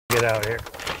Get out here.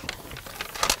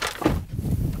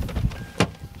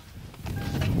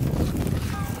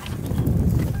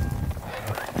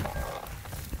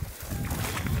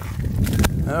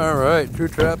 All right, 2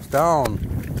 traps down.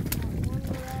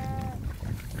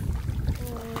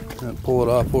 And pull it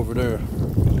off over there.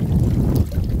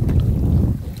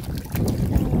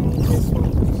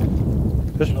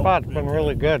 This spot's been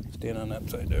really good. Stand on that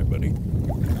side there, buddy.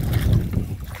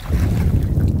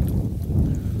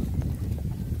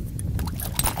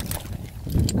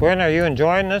 Quinn, are you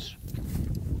enjoying this?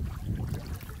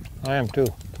 I am too.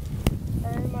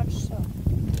 Very much so.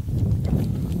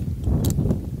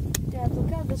 Dad,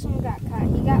 look how this one got caught.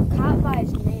 He got caught by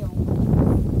his nail.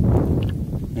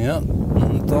 Yep,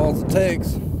 that's all it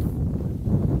takes.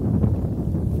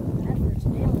 That first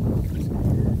nail just got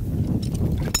hurt.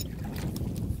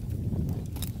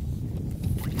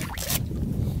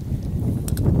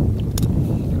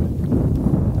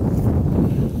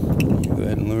 Go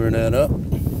ahead and lure that up.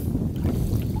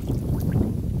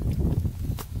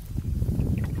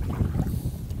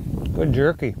 Good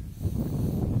jerky.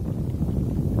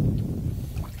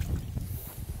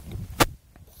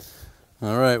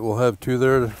 All right, we'll have 2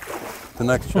 there the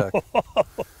next check.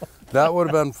 That would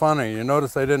have been funny. You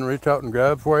notice I didn't reach out and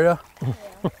grab for you? Yeah.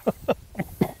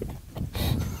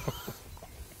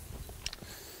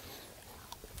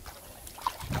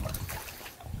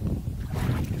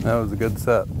 That was a good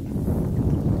set.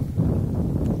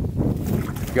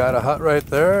 Got a hut right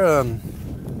there, and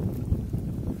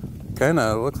kind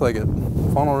of looks like it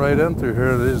funneled right in through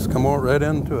here. They just come out right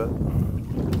into it.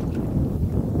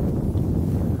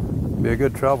 Be a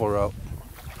good travel route.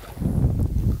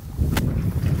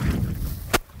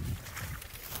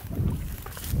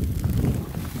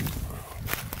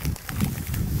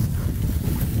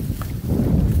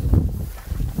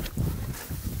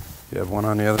 You have one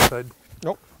on the other side?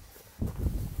 Nope.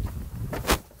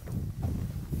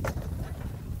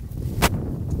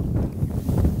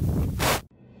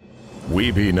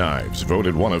 Wiebe Knives,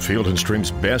 voted one of Field &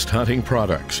 Stream's best hunting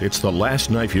products. It's the last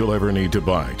knife you'll ever need to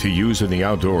buy to use in the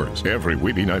outdoors. Every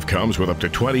Wiebe knife comes with up to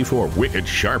 24 wicked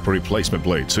sharp replacement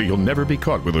blades, so you'll never be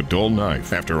caught with a dull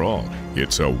knife. After all,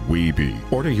 it's a Wiebe.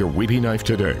 Order your Wiebe knife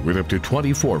today with up to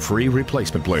 24 free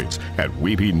replacement blades at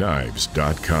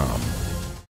wiebeknives.com.